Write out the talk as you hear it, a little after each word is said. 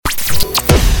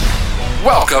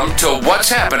Welcome to What's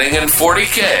Happening in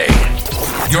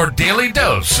 40K. Your daily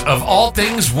dose of all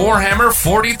things Warhammer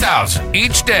 40,000.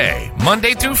 Each day,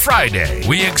 Monday through Friday,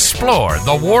 we explore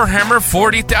the Warhammer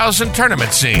 40,000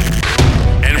 tournament scene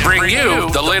and bring you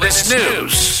the latest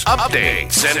news,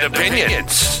 updates, and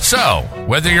opinions. So,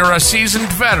 whether you're a seasoned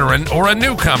veteran or a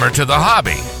newcomer to the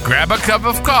hobby, grab a cup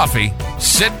of coffee,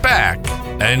 sit back,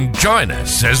 and join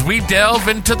us as we delve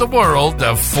into the world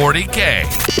of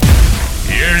 40K.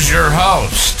 Here's your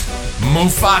host,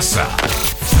 Mufasa.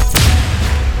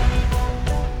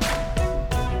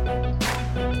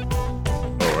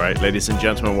 All right, ladies and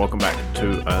gentlemen, welcome back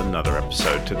to another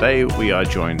episode. Today we are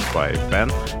joined by Ben.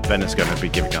 Ben is going to be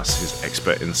giving us his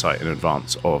expert insight in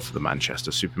advance of the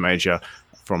Manchester Super Major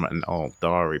from an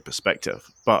Eldari perspective.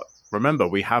 But remember,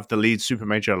 we have the Leeds Super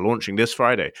Major launching this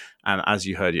Friday. And as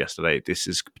you heard yesterday, this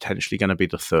is potentially going to be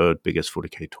the third biggest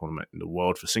 40k tournament in the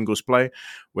world for singles play.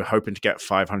 We're hoping to get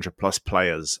 500 plus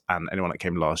players. And anyone that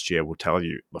came last year will tell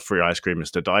you the free ice cream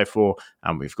is to die for.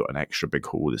 And we've got an extra big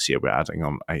haul this year. We're adding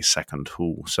on a second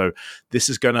haul. So this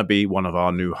is going to be one of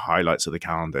our new highlights of the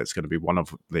calendar. It's going to be one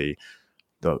of the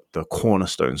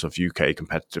cornerstones of UK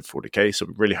competitive 40k. So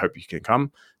we really hope you can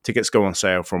come. Tickets go on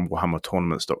sale from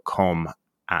warhammertournaments.com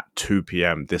at 2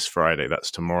 p.m. this Friday. That's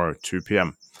tomorrow, 2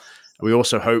 p.m. We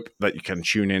also hope that you can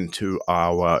tune in to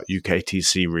our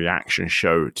UKTC reaction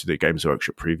show to the Games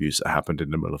Workshop previews that happened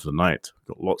in the middle of the night.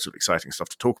 We've got lots of exciting stuff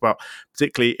to talk about,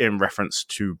 particularly in reference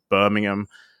to Birmingham,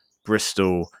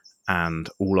 Bristol, and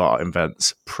all our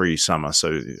events pre-summer.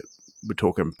 So we're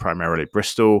talking primarily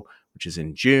Bristol, which is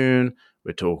in June.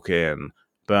 We're talking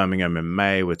Birmingham in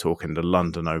May. We're talking the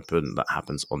London Open that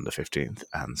happens on the 15th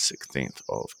and 16th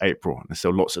of April. And there's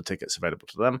still lots of tickets available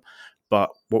to them.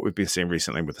 But what we've been seeing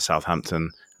recently with the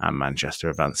Southampton and Manchester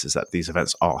events is that these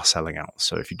events are selling out.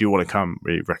 So if you do want to come,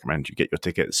 we recommend you get your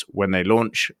tickets when they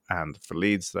launch. And for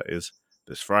Leeds, that is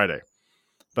this Friday.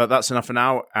 But that's enough for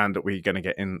now, and we're going to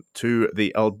get into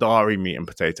the Eldari meat and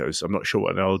potatoes. I'm not sure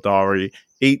what an Eldari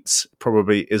eats.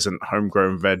 Probably isn't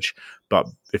homegrown veg, but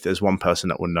if there's one person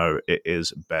that will know, it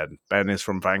is Ben. Ben is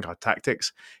from Vanguard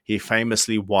Tactics. He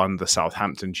famously won the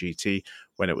Southampton GT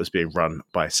when it was being run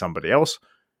by somebody else.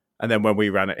 And then when we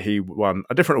ran it, he won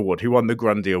a different award. He won the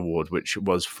Grundy Award, which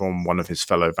was from one of his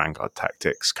fellow Vanguard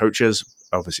Tactics coaches.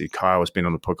 Obviously, Kyle has been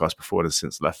on the podcast before and has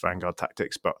since left Vanguard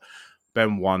Tactics, but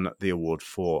Ben won the award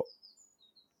for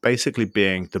basically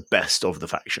being the best of the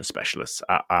faction specialists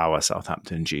at our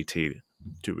Southampton GT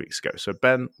 2 weeks ago. So,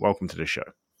 Ben, welcome to the show.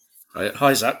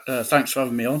 Hi, Zach. Thanks for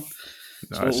having me on.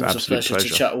 It's always a pleasure to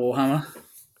chat Warhammer.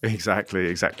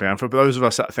 Exactly. And for those of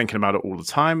us that are thinking about it all the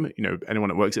time, anyone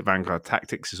that works at Vanguard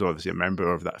Tactics is obviously a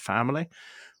member of that family.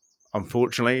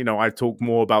 Unfortunately, I talk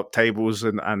more about tables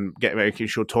and making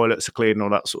sure toilets are clean and all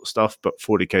that sort of stuff, but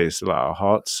 40k is still at our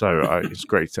hearts, so it's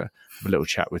great to have a little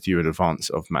chat with you in advance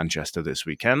of Manchester this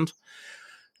weekend.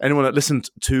 Anyone that listened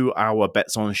to our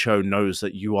Bets On show knows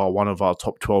that you are one of our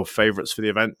top 12 favourites for the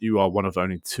event. You are one of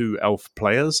only 2 elf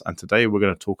players, and today we're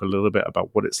going to talk a little bit about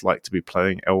what it's like to be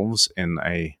playing elves in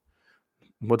a...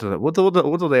 What do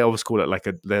they always call it? Like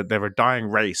they're a dying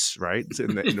race, right?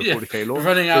 In the 40k lore,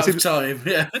 running out of time.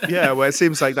 Yeah, yeah. Well, it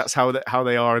seems like that's how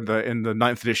they are in the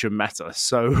 9th edition meta.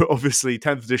 So obviously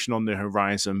 10th edition on the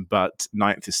horizon, but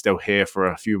 9th is still here for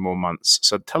a few more months.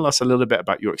 So tell us a little bit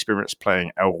about your experience playing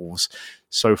elves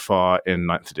so far in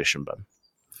 9th edition, Ben.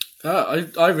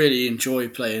 I really enjoy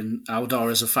playing Eldar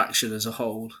as a faction as a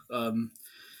whole.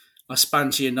 I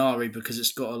span Gianari because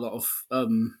it's got a lot of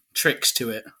tricks to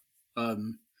it.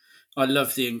 I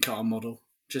love the Incar model.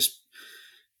 Just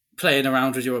playing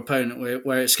around with your opponent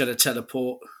where it's going to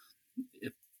teleport.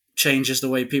 It changes the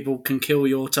way people can kill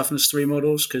your toughness 3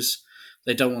 models because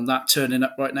they don't want that turning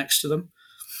up right next to them.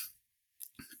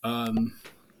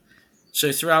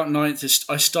 So throughout 9th,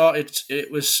 I started,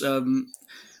 it was,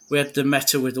 we had the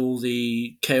meta with all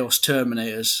the Chaos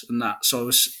Terminators and that. So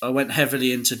I went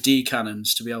heavily into D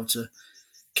cannons to be able to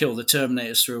kill the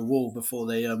Terminators through a wall before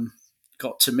they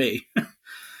got to me.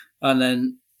 And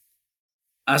then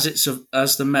as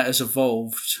the meta's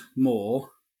evolved more,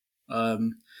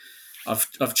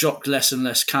 I've dropped less and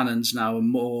less cannons now and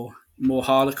more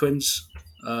Harlequins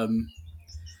and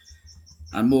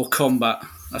more combat.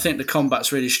 I think the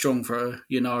combat's really strong for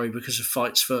Yannari because of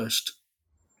fights first.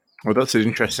 Well, that's an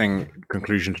interesting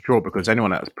conclusion to draw because anyone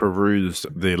that's perused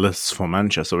the lists for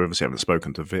Manchester, we obviously haven't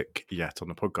spoken to Vic yet on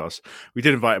the podcast. We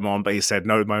did invite him on, but he said,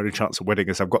 no, my only chance of winning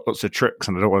is I've got lots of tricks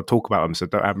and I don't want to talk about them, so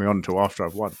don't have me on until after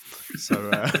I've won.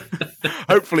 So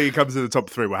hopefully he comes in the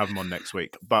top 3. We'll have him on next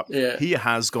week. But he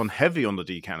has gone heavy on the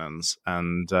D cannons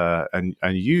and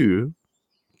you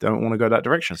don't want to go that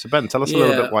direction. So Ben, tell us a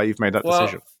little bit why you've made that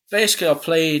decision. basically, I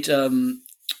played at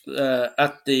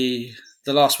the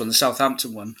last one, the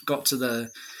Southampton one. Got to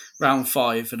the round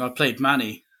 5, and I played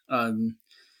Manny and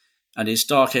his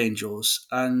Dark Angels,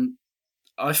 and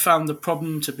I found the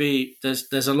problem to be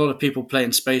there's a lot of people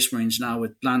playing Space Marines now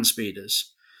with land speeders.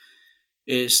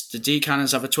 Is the D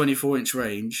cannons have a 24-inch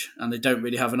range and they don't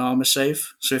really have an armor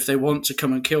save. So if they want to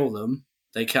come and kill them,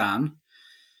 they can.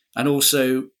 And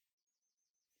also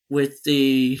with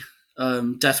the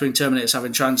Deathwing Terminators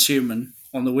having transhuman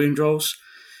on the wound rolls,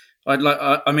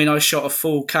 I shot a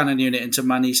full cannon unit into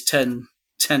Manny's 10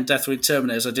 Deathwing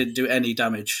Terminators. I didn't do any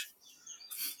damage.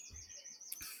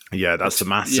 Yeah, that's the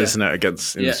maths, isn't it?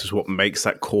 Against this is what makes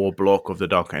that core block of the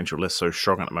Dark Angel list so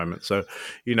strong at the moment. So,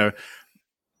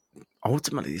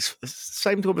 ultimately, it's the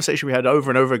same conversation we had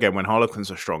over and over again when Harlequins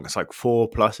are strong. It's like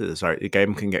 4+, right? The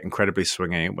game can get incredibly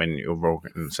swingy when you're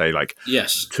rolling, say, like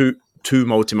two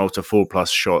multi-multi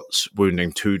 4+ shots,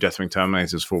 wounding 2 Deathwing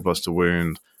Terminators, 4+ to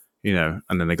wound,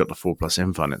 and then they got the 4+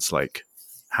 info. It's like,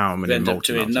 how many you end up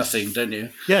doing nothing, don't you?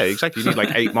 Yeah, exactly. You need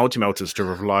like 8 multi-melters to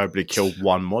reliably kill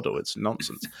one model. It's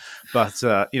nonsense. But,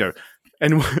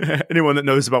 anyone that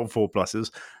knows about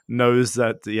 4+s knows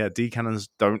that, D cannons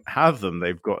don't have them.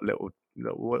 They've got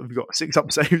we've got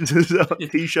 6-up saves,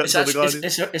 t-shirts on the Guardian.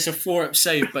 It's a 4-up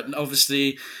save, but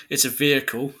obviously it's a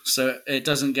vehicle, so it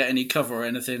doesn't get any cover or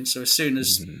anything. So as soon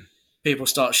as people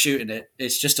start shooting it,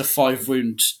 it's just a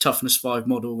 5-wound toughness 5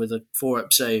 model with a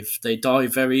 4-up save. They die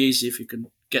very easy if you can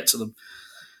get to them.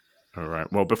 All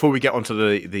right. Well, before we get onto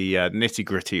the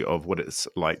nitty-gritty of what it's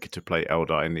like to play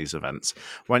Eldar in these events,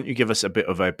 why don't you give us a bit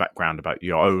of a background about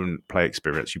your own play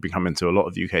experience? You've been coming to a lot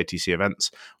of UKTC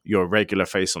events. You're a regular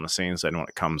face on the scenes. Anyone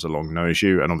that comes along knows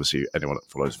you, and obviously anyone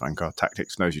that follows Vanguard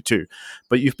Tactics knows you too.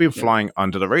 But you've been flying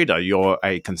under the radar. You're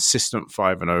a consistent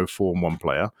 5-0 4-1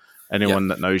 player. Anyone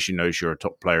that knows you knows you're a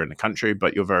top player in the country,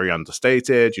 but you're very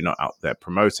understated. You're not out there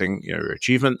promoting your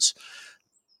achievements.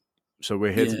 So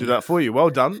we're here to do that for you. Well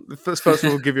done. First of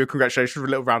all, we'll give you a congratulations, a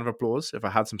little round of applause. If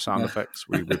I had some sound effects,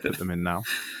 we would put them in now.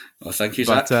 Well, thank you,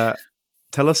 Zach. But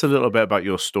tell us a little bit about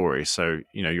your story. So,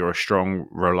 you're a strong,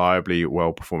 reliably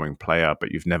well-performing player,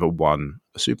 but you've never won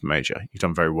a super major. You've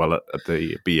done very well at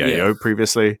the BAO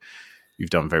previously.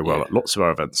 You've done very well at lots of our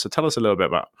events. So tell us a little bit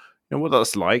about what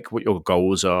that's like, what your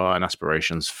goals are and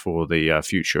aspirations for the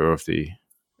future of the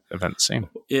event scene.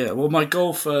 Yeah, well, my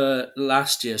goal for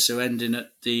last year, so ending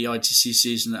at the ITC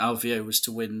season at LVO, was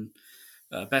to win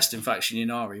Best in Faction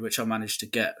Inari, which I managed to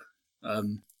get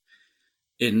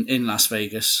in Las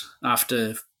Vegas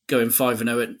after going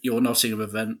 5-0 at your Nottingham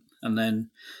event, and then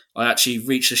I actually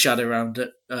reached the Shadow Round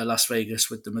at Las Vegas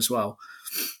with them as well.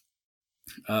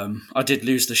 I did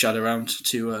lose the Shadow Round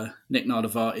to Nick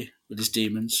Nardavati with his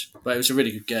demons, but it was a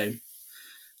really good game.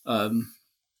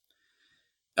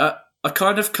 I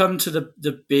kind of come to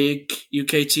the big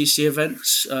UKTC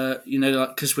events,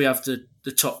 because we have the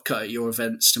top cut at your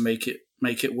events to make it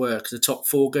work. The top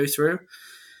 4 go through.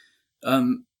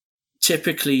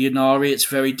 Typically, Inari, it's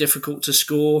very difficult to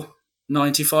score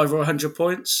 95 or 100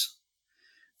 points.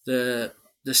 The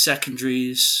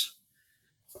secondaries,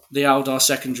 the Eldar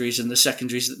secondaries, and the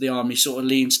secondaries that the army sort of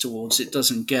leans towards, it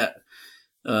doesn't get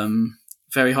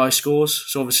very high scores.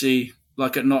 So obviously,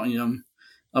 like at Nottingham,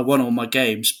 I won all my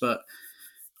games, but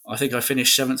I think I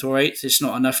finished 7th or 8th. It's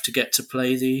not enough to get to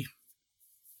play the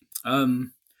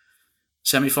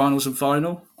semi-finals and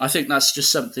final. I think that's just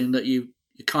something that you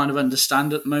kind of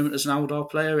understand at the moment as an Eldar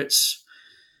player.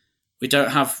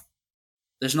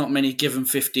 There's not many given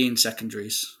 15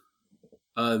 secondaries.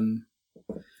 I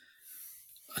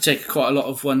take quite a lot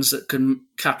of ones that can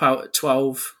cap out at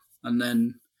 12, and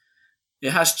then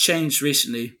it has changed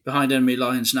recently. Behind Enemy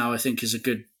Lines now, I think, is a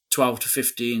good 12 to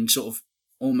 15 sort of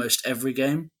almost every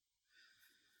game.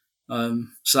 So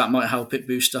that might help it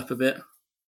boost up a bit.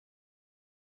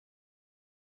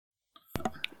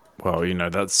 Well,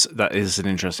 that is an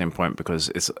interesting point because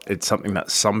it's something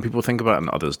that some people think about and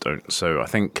others don't. So I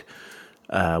think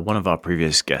one of our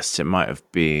previous guests, it might have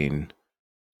been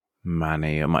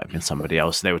Manny, it might have been somebody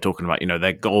else. They were talking about,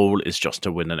 their goal is just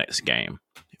to win the next game.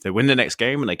 If they win the next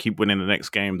game and they keep winning the next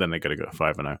game, then they're going to go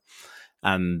 5-0.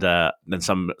 And then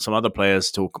some other players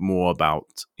talk more about,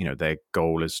 their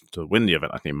goal is to win the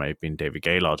event. I think it may have been David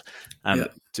Gaylord. And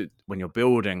when you're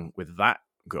building with that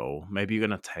goal, maybe you're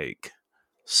going to take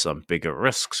some bigger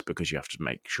risks because you have to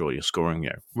make sure you're scoring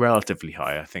relatively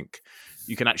high. I think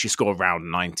you can actually score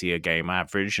around 90 a game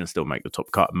average and still make the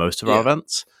top cut at most of our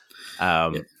events.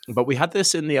 But we had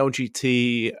this in the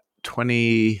LGT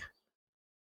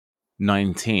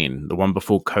 2019, the one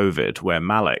before COVID, where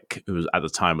Malik, who was at the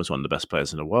time was one of the best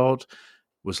players in the world,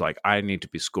 was like, I need to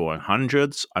be scoring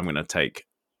hundreds. I'm going to take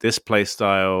this play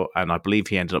style, and I believe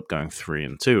he ended up going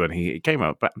 3-2. And he came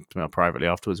up back to me privately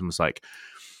afterwards and was like,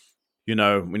 we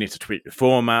need to tweak the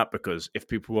format because if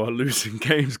people are losing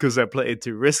games because they're playing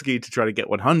too risky to try to get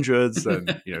 100s,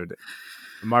 then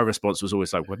my response was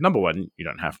always like, well, number one, you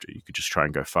don't have to. You could just try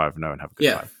and go 5-0 and have a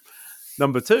good time.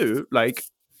 Number two, like,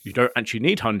 you don't actually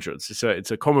need hundreds.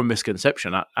 It's a common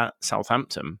misconception. At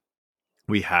Southampton,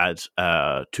 we had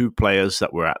 2 players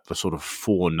that were at the sort of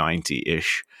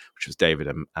 490-ish, which was David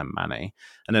and Mane.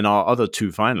 And then our other 2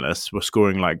 finalists were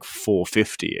scoring like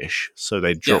 450-ish. So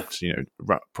they dropped,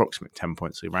 approximately 10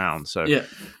 points a round. So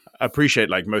I appreciate,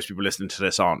 like, most people listening to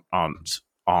this aren't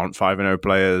 5-0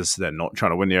 players. They're not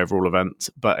trying to win the overall event.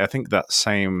 But I think that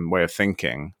same way of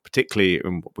thinking, particularly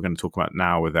in what we're going to talk about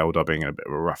now with Eldar being in a bit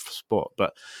of a rough spot,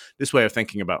 but this way of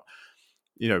thinking about,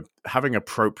 having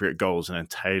appropriate goals and then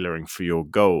tailoring for your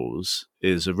goals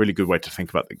is a really good way to think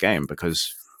about the game,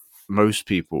 because most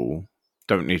people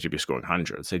don't need to be scoring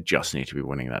hundreds. They just need to be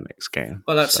winning that next game.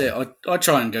 Well, that's it. I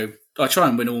try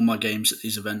and win all my games at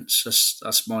these events.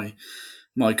 That's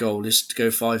my goal, is to go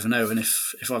 5-0. And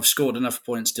if I've scored enough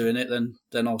points doing it,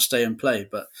 then I'll stay and play.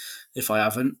 But if I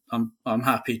haven't, I'm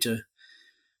happy to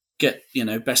get,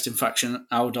 best in faction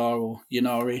Aldar or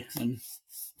Yanari and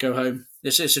go home.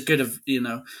 It's a good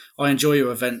I enjoy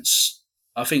your events.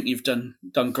 I think you've done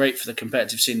great for the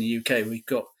competitive scene in the UK. We've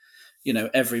got,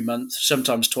 every month,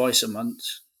 sometimes twice a month,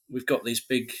 we've got these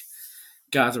big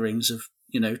gatherings of,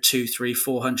 200, 300,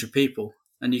 400 people,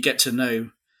 and you get to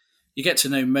know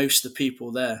most of the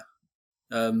people there.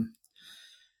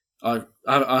 I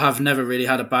have never really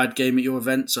had a bad game at your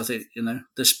events. I think,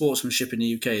 the sportsmanship in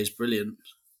the UK is brilliant.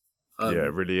 Yeah,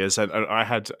 it really is. And I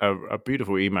had a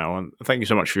beautiful email, and thank you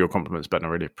so much for your compliments, Ben. I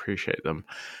really appreciate them.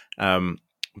 But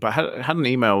I had an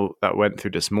email that went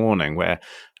through this morning where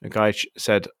a guy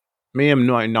said, me and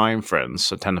my 9 friends,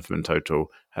 so 10 of them in total,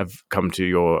 have come to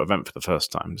your event for the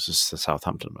first time. This is the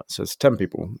Southampton event. So it's 10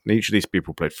 people. And each of these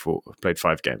people played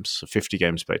 5 games, so 50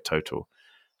 games played total.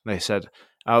 And they said,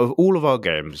 out of all of our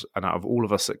games and out of all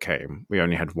of us that came, we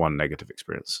only had 1 negative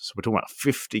experience. So we're talking about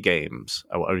 50 games,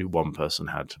 only 1 person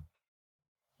had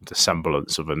the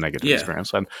semblance of a negative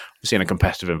experience. And obviously in a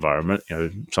competitive environment,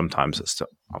 sometimes it's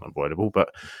unavoidable, but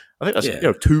I think that's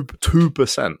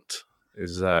 2%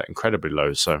 is incredibly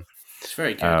low. So it's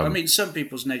very good. I mean, some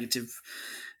people's negative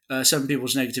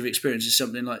experience is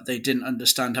something like they didn't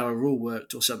understand how a rule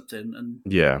worked or something, and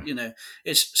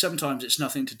it's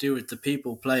nothing to do with the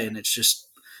people playing. It's just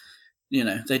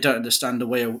they don't understand the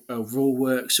way a rule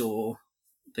works, or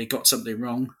they got something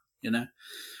wrong.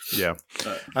 Yeah,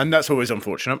 and that's always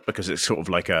unfortunate because it's sort of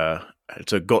like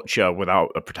it's a gotcha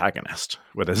without a protagonist.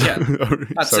 Where there's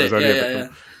that's it. Yeah.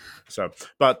 So,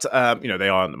 but they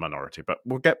are in the minority. But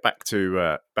we'll get back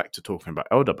to talking about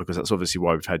Eldar, because that's obviously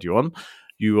why we've had you on.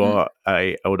 You are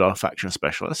a Eldar faction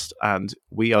specialist, and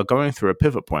we are going through a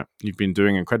pivot point. You've been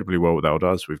doing incredibly well with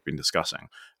Eldar, as we've been discussing,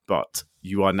 but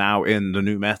you are now in the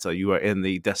new meta. You are in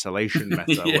the Desolation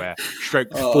meta, where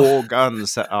straight 4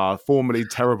 guns that are formerly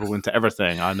terrible into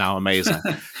everything are now amazing.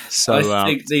 So I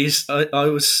think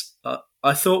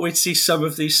I thought we'd see some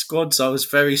of these squads. I was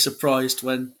very surprised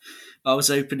when I was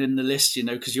opening the list,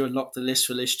 because you unlock the list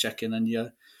for list checking, and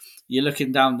you're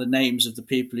looking down the names of the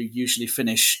people who usually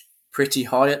finish pretty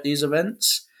high at these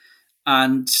events,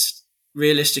 and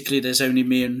realistically, there's only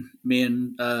me and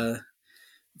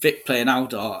Vic playing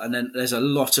Aldar, and then there's a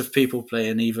lot of people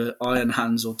playing either Iron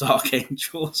Hands or Dark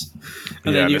Angels.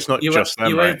 And then it's not just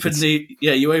them.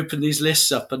 You open these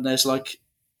lists up, and there's like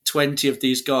 20 of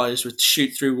these guys with shoot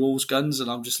through walls guns, and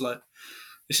I'm just like,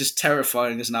 this is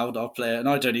terrifying as an Aldar player, and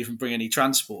I don't even bring any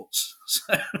transports.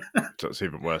 So that's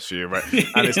even worse for you, right?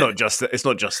 And it's not just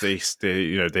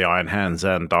the Iron Hands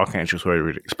and Dark Angels where you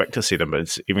would expect to see them, but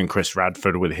it's even Chris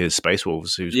Radford with his Space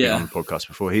Wolves, who's been on the podcast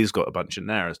before. He's got a bunch in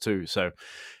there too. So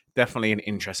definitely an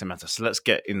interesting matter. So let's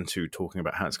get into talking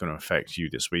about how it's going to affect you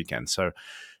this weekend. So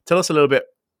tell us a little bit,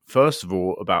 first of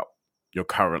all, about your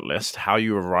current list, how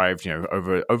you arrived,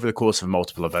 over the course of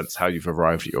multiple events, how you've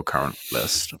arrived at your current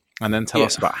list, and then tell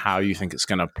us about how you think it's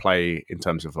going to play in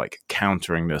terms of like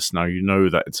countering this. Now,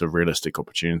 that it's a realistic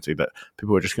opportunity that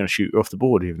people are just going to shoot you off the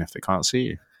board even if they can't see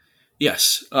you.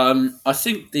 Yes, I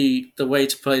think the way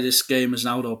to play this game as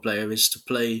an Aldar player is to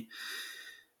play.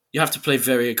 You have to play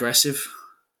very aggressive,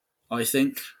 I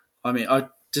think. I mean, I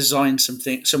designed some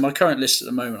things. So my current list at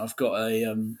the moment, I've got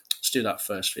let's do that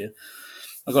first for you.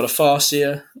 I've got a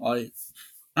Farseer. I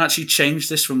actually changed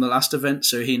this from the last event,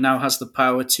 so he now has the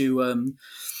power to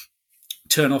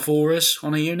turn off auras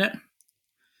on a unit,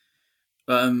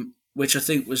 which I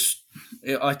think was...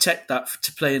 I teched that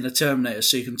to play in the Terminators,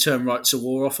 so you can turn Rights of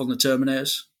War off on the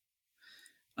Terminators.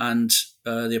 and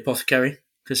the Apothecary,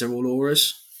 because they're all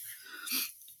auras.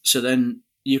 So then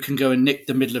you can go and nick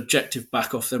the middle objective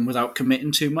back off them without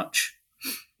committing too much.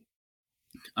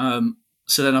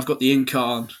 So then I've got the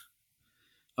Incarn.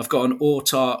 I've got an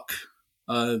Autarch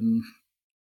and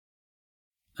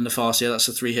the Farseer. That's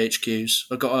the 3 HQs.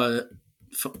 I've got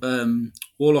a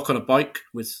Warlock on a bike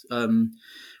with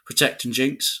Protect and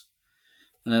Jinx.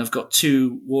 And then I've got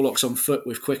 2 Warlocks on foot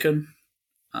with Quicken.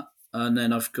 And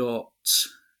then I've got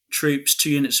troops,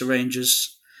 2 units of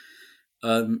Rangers,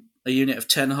 a unit of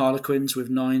 10 Harlequins with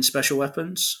 9 special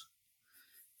weapons,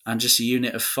 and just a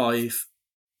unit of 5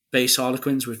 base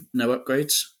Harlequins with no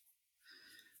upgrades.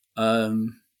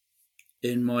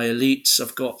 In my elites,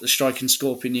 I've got the Striking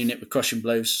Scorpion unit with Crushing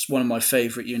Blows. It's one of my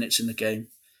favourite units in the game.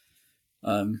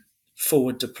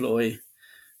 Forward deploy,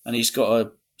 and he's got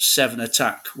a 7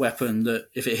 attack weapon that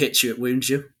if it hits you, it wounds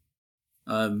you.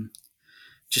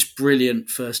 Just brilliant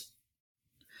for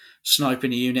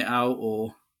sniping a unit out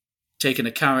or taking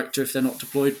a character if they're not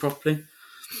deployed properly.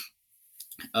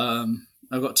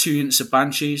 I've got 2 units of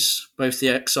Banshees. Both the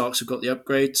Exarchs have got the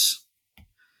upgrades.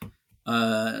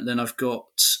 Then I've got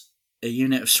a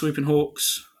unit of Swooping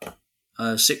Hawks,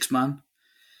 6 man.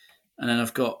 And then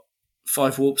I've got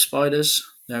 5 Warp Spiders.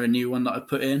 They're a new one that I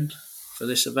put in for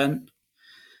this event.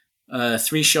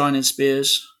 3 Shining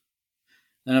Spears.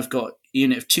 Then I've got a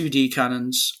unit of 2 D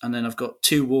cannons. And then I've got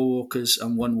 2 Warwalkers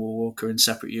and 1 Warwalker in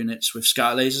separate units with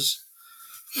scatter lasers.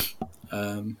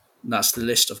 That's the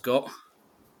list I've got.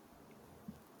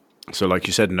 So, like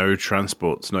you said, no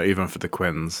transports, not even for the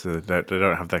Quins. They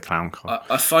don't have their clown car.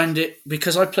 I find it,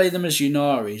 because I play them as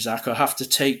Yunari, Zach, I have to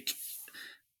take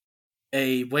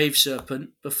a Wave Serpent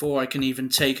before I can even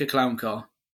take a clown car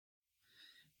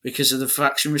because of the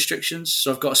faction restrictions.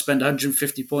 So I've got to spend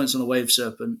 150 points on a Wave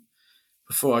Serpent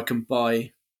before I can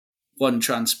buy 1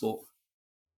 transport.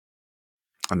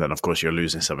 And then, of course, you're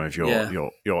losing some of your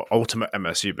ultimate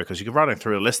MSU because you can run it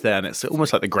through a list there, and it's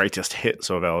almost like the greatest hits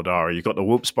of Eldari. You've got the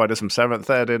Whoop Spiders from 7th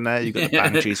Ed in there. You've got the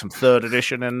Banshees from 3rd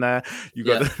edition in there. You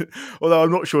got although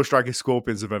I'm not sure Striking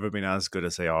Scorpions have ever been as good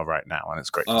as they are right now, and it's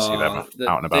great to see them out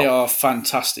and about. They are a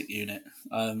fantastic unit.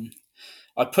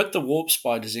 I put the Warp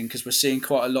Spiders in because we're seeing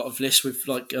quite a lot of lists with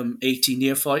like 80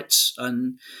 neophytes,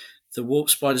 and the Warp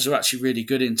Spiders are actually really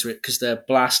good into it because they're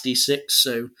Blast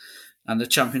D6, and the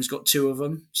champion's got 2 of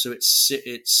them, so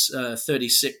it's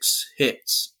 36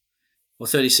 hits or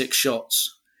 36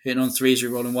 shots, hitting on 3s,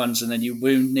 rerolling 1s, and then you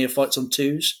wound neophytes on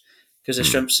 2s because they're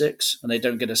strength 6 and they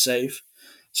don't get a save.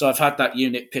 So I've had that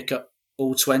unit pick up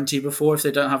all 20 before if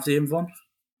they don't have the Invon.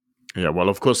 Yeah, well,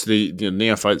 of course, the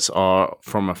neophytes are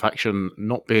from a faction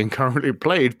not being currently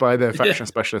played by their faction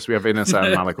specialists. We have Innes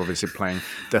and Malik obviously playing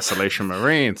Desolation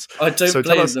Marines. I don't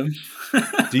blame them.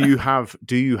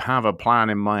 do you have a plan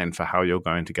in mind for how you're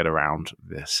going to get around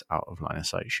this out of line of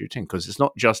sight shooting? Because it's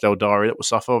not just Eldari that will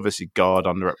suffer. Obviously, Guard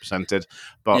underrepresented,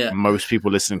 but most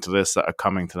people listening to this that are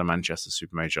coming to the Manchester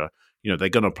Supermajor, they're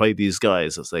going to play these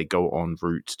guys as they go en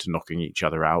route to knocking each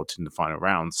other out in the final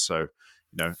rounds. So,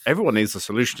 everyone needs a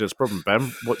solution to this problem.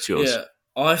 Ben, what's yours? Yeah,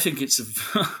 I think it's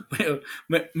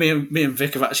me and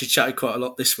Vic have actually chatted quite a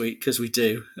lot this week because we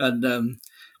do, and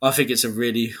I think it's a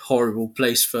really horrible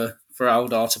place for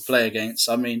Eldar to play against.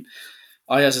 I mean,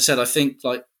 as I said, I think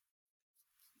like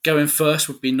going first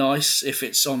would be nice if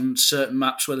it's on certain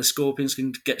maps where the Scorpions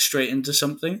can get straight into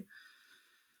something.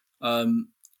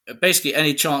 Basically,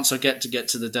 any chance I get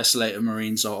to the Desolator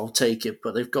Marines, I'll take it.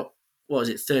 But they've got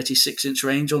 36-inch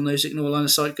range on those ignore line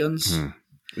of sight guns.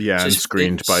 Yeah, so and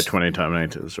screened by 20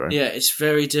 Terminators, right? Yeah, it's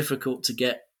very difficult to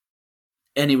get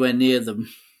anywhere near them.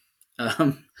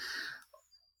 I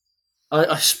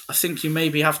think you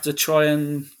maybe have to try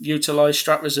and utilise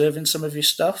Strat Reserve in some of your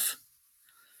stuff.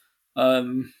 But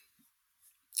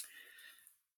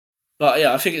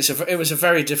yeah, I think it was a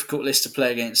very difficult list to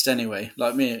play against anyway.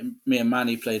 Like me and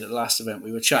Manny played at the last event.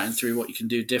 We were chatting through what you can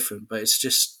do different, but it's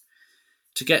just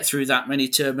to get through that many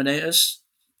Terminators.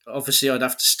 Obviously, I'd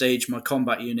have to stage my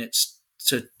combat units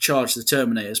to charge the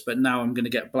Terminators, but now I'm going to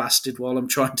get blasted while I'm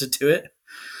trying to do it.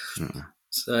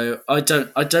 So I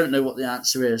don't know what the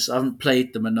answer is. I haven't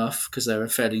played them enough because they're a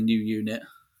fairly new unit.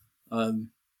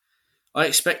 I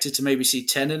expected to maybe see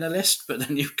 10 in a list, but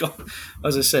then you've got,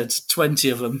 as I said, 20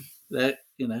 of them. They're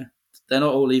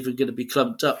not all even going to be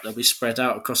clumped up. They'll be spread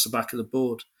out across the back of the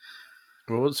board.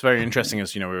 Well, what's very interesting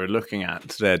is, we were looking at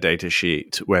their data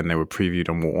sheet when they were previewed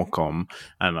on Warcom,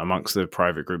 and amongst the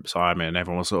private groups I'm in,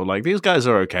 everyone was sort of like, these guys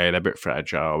are okay, they're a bit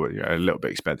fragile, a little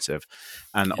bit expensive.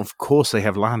 And of course, they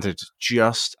have landed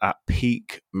just at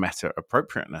peak meta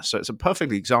appropriateness. So it's a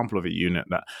perfect example of a unit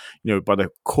that, by the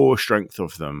core strength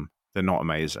of them, they're not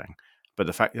amazing. but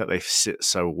the fact that they sit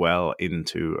so well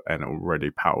into an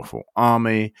already powerful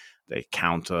army, they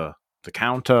counter the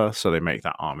counter, so they make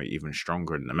that army even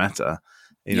stronger in the meta.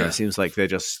 It seems like they're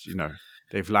just,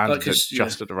 they've landed it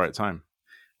just at the right time.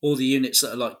 All the units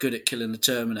that are like good at killing the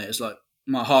Terminators, like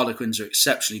my Harlequins are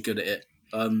exceptionally good at it.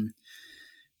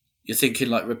 You're thinking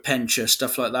like Repentia,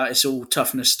 stuff like that. It's all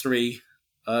toughness 3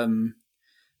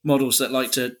 models that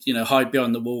like to, hide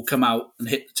behind the wall, come out and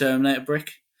hit the Terminator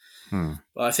brick.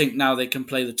 But I think now they can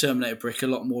play the Terminator brick a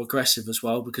lot more aggressive as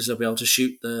well, because they'll be able to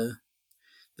shoot the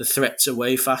threats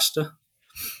away faster.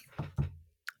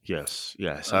 Yes.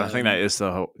 I think that is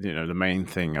the whole, the main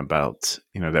thing about,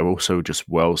 they're also just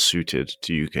well suited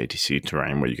to UKTC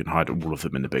terrain where you can hide all of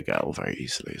them in the big L very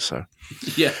easily. So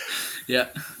yeah,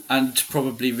 and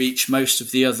probably reach most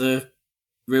of the other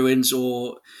ruins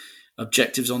or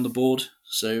objectives on the board.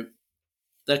 So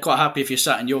they're quite happy if you're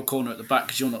sat in your corner at the back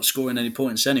because you're not scoring any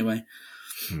points anyway.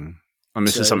 And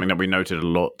this is something that we noted a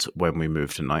lot when we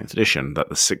moved to 9th edition, that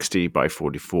the 60 by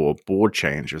 44 board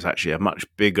change was actually a much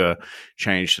bigger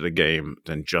change to the game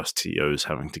than just TOs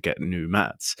having to get new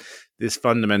mats. This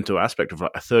fundamental aspect of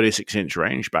like a 36-inch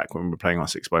range back when we were playing on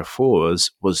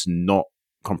 6x4s was not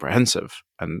comprehensive.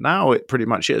 And now it pretty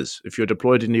much is. If you're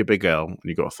deployed into your big L and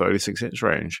you've got a 36-inch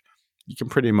range, you can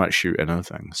pretty much shoot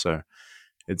anything. So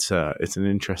it's an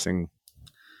interesting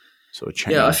sort of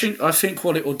change. Yeah, I think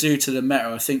what it will do to the meta,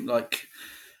 I think like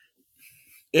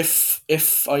if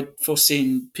I'd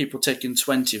foreseen people taking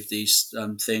 20 of these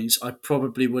things, I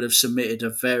probably would have submitted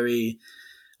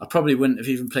I probably wouldn't have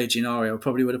even played Gennaro. I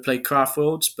probably would have played Craft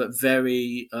Worlds, but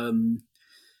very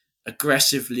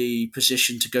aggressively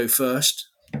positioned to go first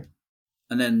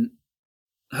and then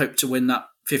hope to win that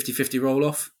 50-50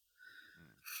 roll-off.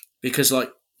 Because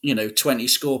 20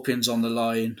 Scorpions on the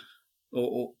line,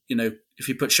 or if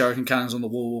you put Shuriken Cannons on the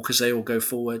wall because they all go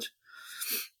forward,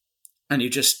 and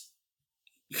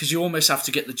because you almost have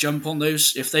to get the jump on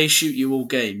those. If they shoot you all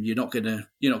game, you're not gonna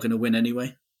win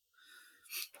anyway.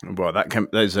 Well,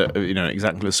 there's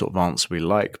exactly the sort of answer we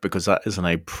like, because that is an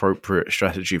appropriate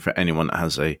strategy for anyone that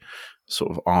has a sort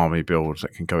of army build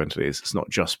that can go into these. It's not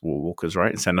just war walkers,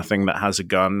 right? It's anything that has a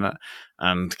gun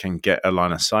and can get a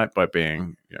line of sight by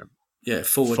being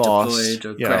forward fast, deployed,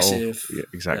 aggressive.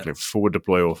 Exactly. Forward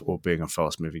deploy or being a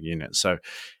fast moving unit. So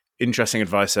interesting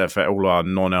advice there for all our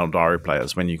non-Eldari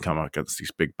players. When you come up against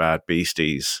these big bad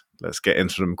beasties, let's get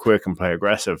into them quick and play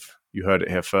aggressive. You heard it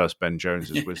here first, Ben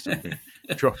Jones's wisdom.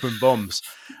 Dropping bombs.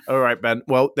 All right, Ben.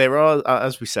 Well, there are,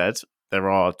 as we said, there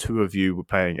are 2 of you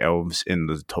playing elves in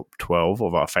the top 12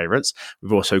 of our favourites.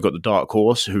 We've also got the Dark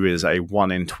Horse, who is a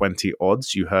 1 in 20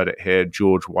 odds. You heard it here.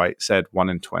 George White said 1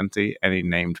 in 20, any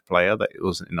named player that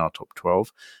wasn't in our top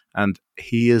 12. And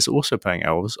he is also playing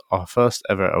elves. Our first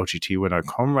ever LGT winner,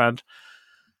 Conrad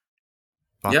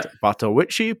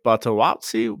Batawatsi,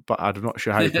 but I'm not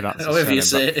sure how you pronounce it. However you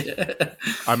say it.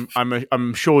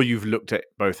 I'm sure you've looked at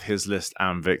both his list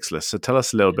and Vic's list. So tell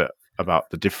us a little bit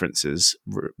about the differences.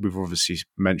 We've obviously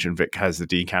mentioned Vic has the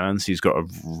D cannons. He's got a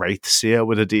Wraith Seer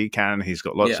with a D cannon. He's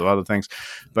got lots of other things,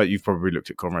 but you've probably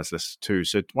looked at Conrad's list too.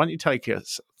 So why don't you take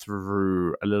us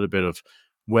through a little bit of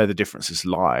where the differences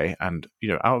lie? And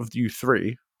out of you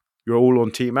 3, you're all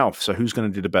on Team Elf. So who's going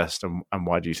to do the best, and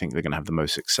why do you think they're going to have the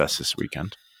most success this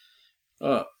weekend?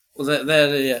 Well,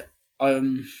 their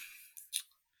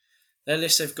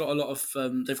list, they've got a lot of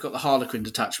they've got the Harlequin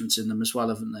detachments in them as well,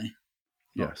 haven't they?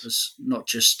 Yes. Not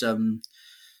just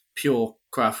pure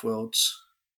Craft Worlds.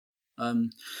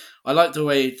 I like the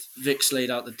way Vic's laid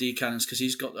out the D cannons, because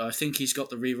I think he's got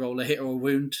the reroll a hit or a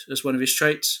wound as one of his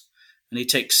traits, and he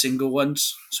takes single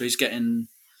ones, so he's getting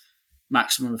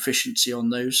maximum efficiency on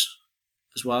those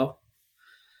as well.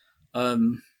 I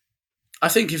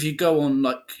think if you go on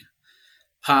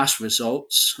past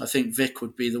results, I think Vic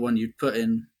would be the one you'd put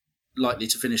in likely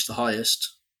to finish the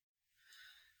highest.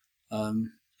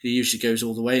 He usually goes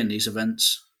all the way in these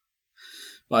events.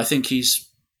 But I think he's,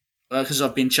 because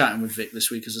I've been chatting with Vic this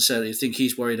week, as I said, I think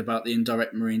he's worried about the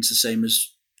indirect Marines the same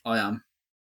as I am.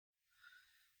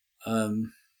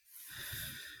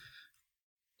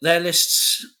 Their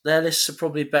lists are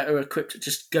probably better equipped to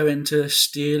just go into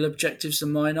steel objectives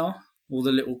than mine are. All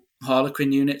the little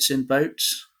Harlequin units in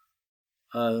boats.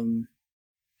 I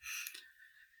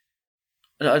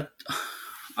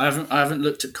haven't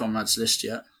looked at Conrad's list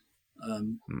yet.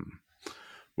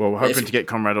 Well, we're hoping to get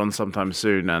Conrad on sometime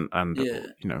soon, and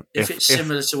if it's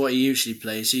similar to what he usually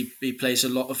plays, he plays a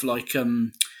lot of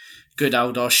good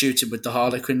Eldar shooting with the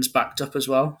Harlequins backed up as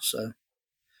well. So,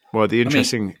 well, the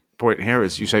interesting point here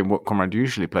is you say what Conrad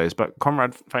usually plays, but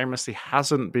Conrad famously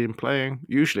hasn't been playing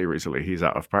usually recently. He's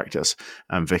out of practice,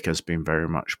 and Vic has been very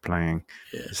much playing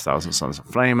his Thousand Sons of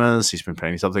Flamers. He's been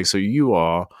playing something. So you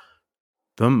are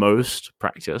the most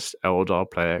practiced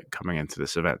Eldar player coming into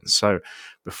this event. So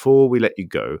before we let you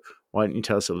go, why don't you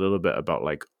tell us a little bit about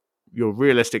like your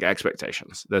realistic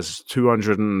expectations? There's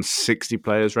 260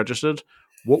 players registered.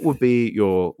 What would be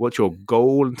what's your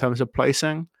goal in terms of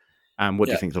placing? And what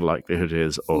do you think the likelihood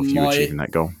is of you achieving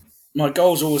that goal? My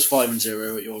goal's always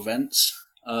 5-0 at your events.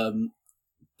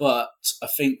 But I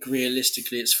think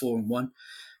realistically it's 4-1.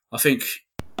 I think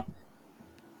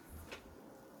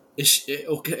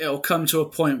it'll come to a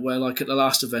point where, like at the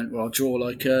last event, where I'll draw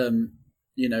like round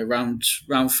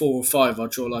 4 or 5, I'll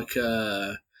draw like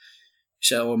a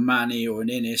Manny or an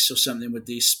Innis or something with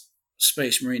these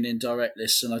Space Marine indirect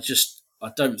lists, and I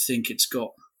don't think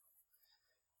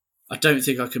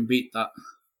I can beat that.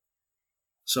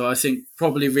 So I think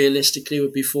probably realistically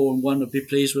would be 4-1. I'd be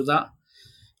pleased with that.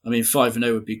 I mean,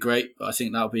 5-0 would be great, but I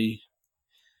think that'll be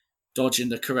dodging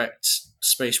the correct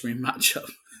Space Marine matchup.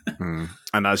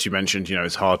 And as you mentioned,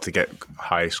 it's hard to get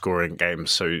high scoring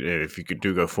games. So if you could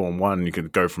go 4-1, you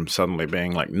could go from suddenly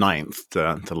being like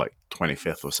 9th to like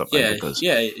 25th or something. Because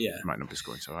you might not be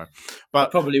scoring so high. But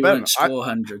I probably won't score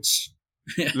hundreds.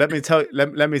 Let me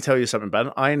tell you something, Ben.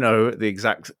 I know the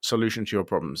exact solution to your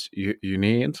problems. You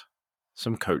need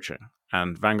some coaching,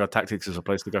 and Vanguard Tactics is a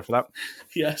place to go for that.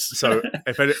 Yes. So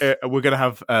we're going to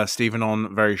have Stephen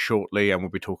on very shortly, and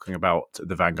we'll be talking about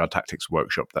the Vanguard Tactics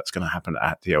workshop that's going to happen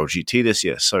at the LGT this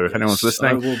year. So if anyone's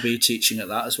listening, I will be teaching at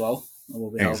that as well. I will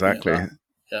be exactly. At that.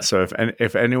 Yeah. So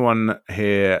if anyone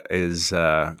here is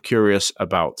curious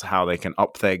about how they can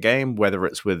up their game, whether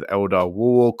it's with Eldar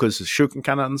Warwalkers, Shuriken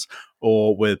Cannons,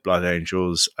 or with Blood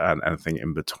Angels and anything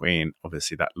in between,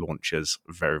 obviously that launches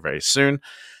very, very soon.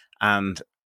 And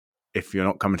if you're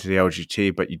not coming to the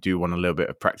LGT, but you do want a little bit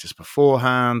of practice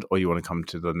beforehand, or you want to come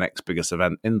to the next biggest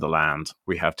event in the land,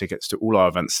 we have tickets to all our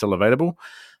events still available.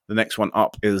 The next one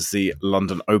up is the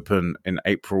London Open in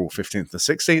April 15th to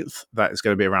 16th. That is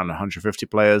going to be around 150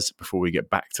 players before we get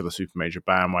back to the Super Major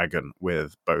bandwagon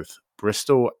with both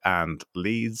Bristol and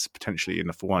Leeds, potentially in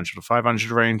the 400 to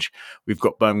 500 range. We've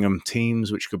got Birmingham Teams,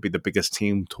 which could be the biggest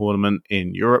team tournament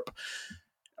in Europe.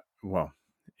 Well,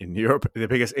 in Europe, the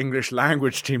biggest English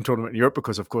language team tournament in Europe,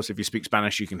 because of course, if you speak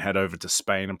Spanish, you can head over to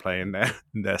Spain and play in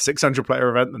their 600 player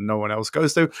event that no one else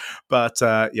goes to. But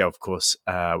of course,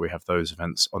 we have those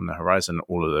events on the horizon.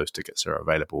 All of those tickets are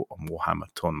available on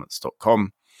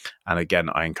warhammertournaments.com. And again,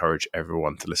 I encourage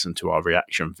everyone to listen to our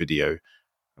reaction video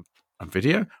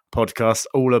podcast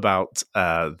all about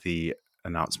the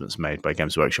announcements made by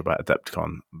Games Workshop at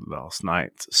Adepticon last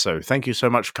night. So thank you so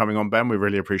much for coming on, Ben. We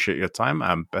really appreciate your time,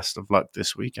 and best of luck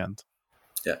this weekend.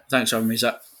 Yeah, thanks for having me,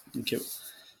 Zach. Thank you.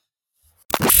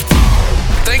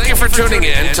 Thank you for tuning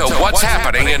in to What's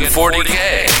Happening in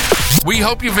 40K. We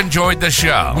hope you've enjoyed the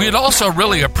show. We'd also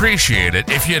really appreciate it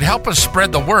if you'd help us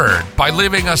spread the word by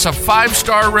leaving us a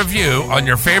 5-star review on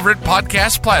your favorite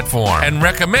podcast platform and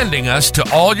recommending us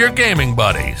to all your gaming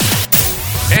buddies.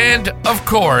 And, of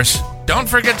course, don't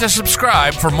forget to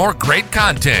subscribe for more great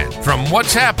content from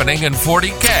What's Happening in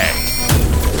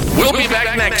 40K. We'll be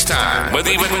back next time with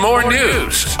even more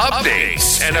news,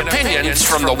 updates, and opinions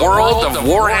from the world of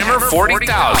Warhammer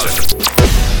 40,000.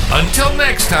 Until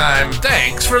next time,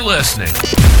 thanks for listening.